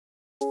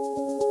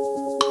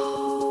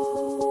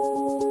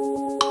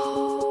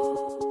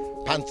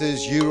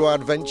Panthers Euro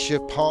Adventure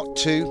Part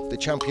 2, the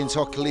Champions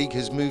Hockey League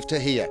has moved to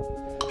here,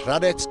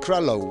 Hradec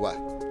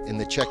Kralove in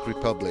the Czech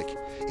Republic.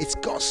 It's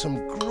got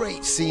some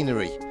great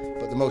scenery,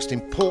 but the most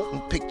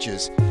important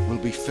pictures will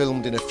be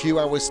filmed in a few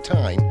hours'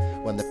 time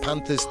when the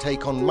Panthers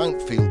take on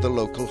Mountfield, the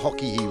local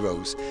hockey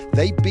heroes.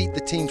 They beat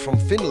the team from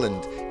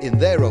Finland in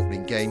their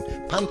opening game.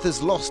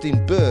 Panthers lost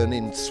in Bern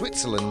in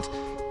Switzerland,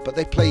 but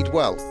they played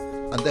well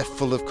and they're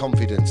full of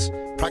confidence.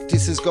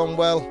 Practice has gone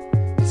well.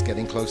 It's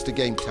getting close to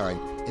game time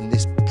in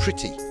this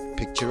pretty,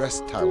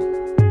 picturesque town.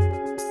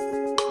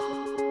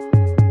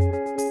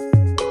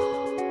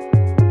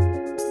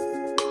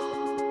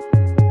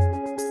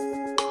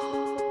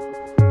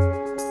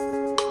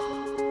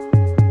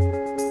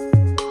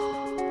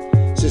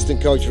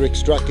 Assistant coach Rick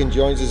Strachan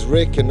joins us.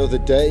 Rick, another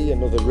day,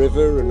 another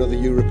river, another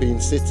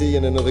European city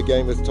and another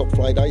game of top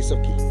flight ice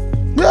hockey.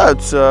 Yeah,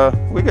 it's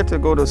we get to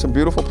go to some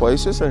beautiful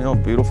places,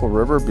 beautiful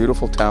river,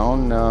 beautiful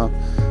town,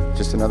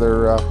 just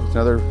another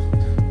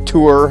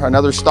tour,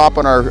 another stop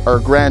on our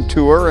grand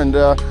tour, and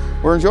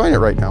we're enjoying it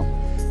right now.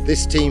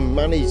 This team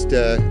managed,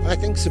 I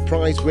think,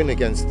 surprise win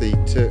against the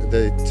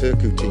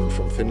Turku team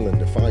from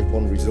Finland, a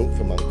 5-1 result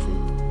for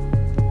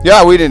Mountfield.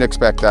 Yeah, we didn't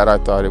expect that. I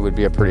thought it would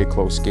be a pretty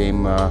close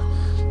game.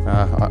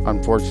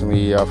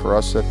 Unfortunately for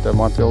us, at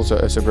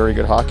Mountfield is a very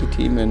good hockey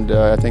team, and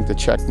I think the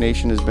Czech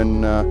nation has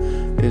been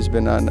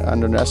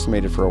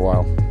underestimated for a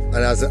while. And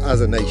as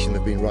a nation,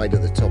 they've been right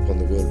at the top on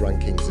the world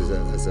rankings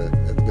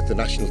with the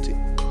national team.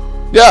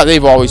 Yeah,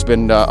 they've always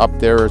been up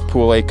there as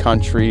Pool A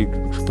country,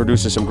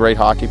 produces some great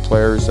hockey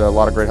players, a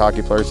lot of great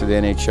hockey players at the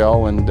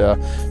NHL,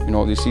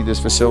 and you see this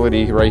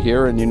facility right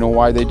here, and you know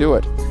why they do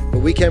it. But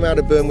we came out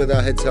of Bern with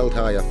our heads held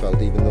high, I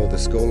felt, even though the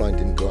scoreline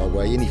didn't go our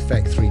way. In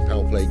effect, 3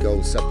 power play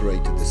goals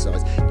separated the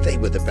sides. They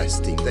were the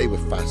best team, they were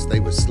fast, they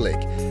were slick,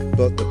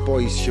 but the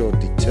boys showed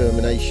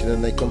determination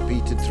and they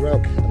competed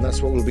throughout, and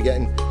that's what we'll be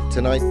getting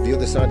tonight, the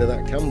other side of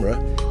that camera,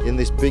 in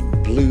this big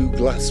blue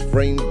glass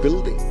framed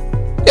building.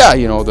 Yeah,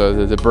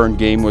 the Bern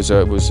game was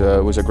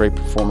a great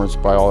performance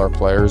by all our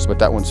players, but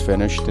that one's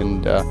finished,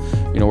 and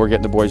we're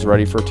getting the boys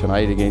ready for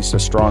tonight against a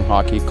strong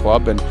hockey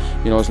club, and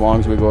as long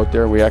as we go out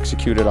there, we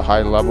execute at a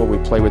high level, we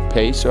play with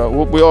pace,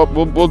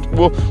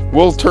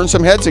 we'll turn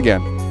some heads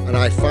again. And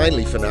I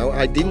finally, for now,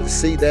 I didn't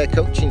see their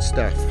coaching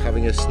staff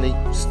having a sneak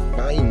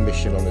spying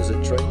mission on us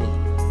at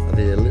training. Are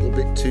they a little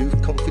bit too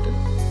confident?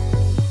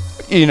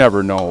 You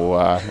never know.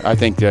 I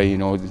think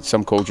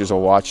some coaches will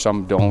watch,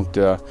 some don't.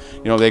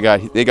 They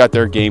got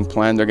their game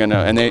plan. They're gonna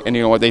and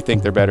you know what, they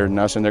think they're better than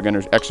us, and they're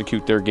gonna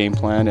execute their game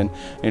plan. And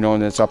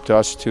and it's up to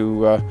us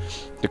to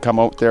come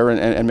out there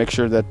and make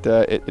sure that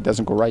it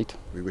doesn't go right.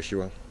 We wish you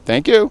well.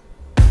 Thank you.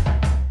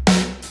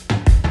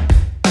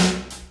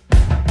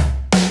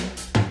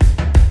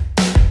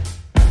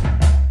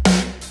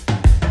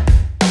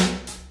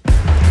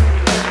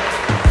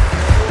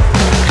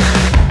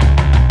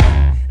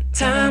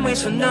 Time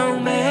waits for no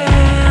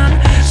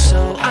man,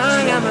 so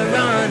I am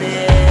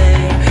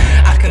running.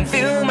 I can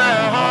feel my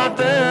heart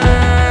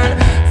burn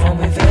from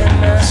within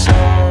my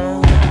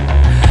soul.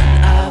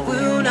 I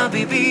will not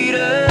be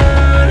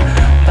beaten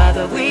by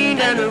the wind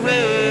and the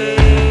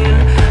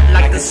rain,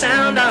 like the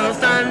sound of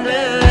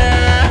thunder.